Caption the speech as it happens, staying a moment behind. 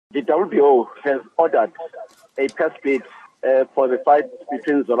the WBO has ordered a press bid for the fight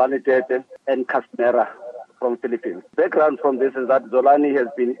between Zolani Tete and Casimero from Philippines. Background from this is that Zolani has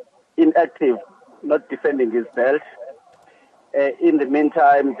been inactive, not defending his belt. In the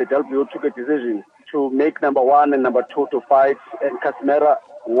meantime, the WBO took a decision to make number 1 and number 2 to fight, and Casimero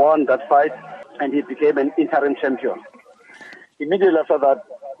won that fight, and he became an interim champion. Immediately after that,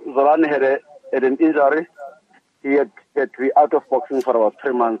 Zolani had an injury. He had to be out of boxing for about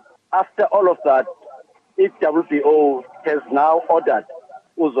 3 months. After all of that, WBO has now ordered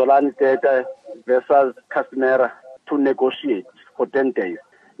Zolani Tete versus Casimero to negotiate for 10 days,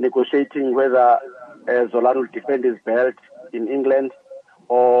 negotiating whether Zolani will defend his belt in England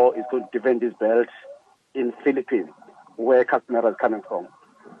or is going to defend his belt in Philippines, where Casimero is coming from.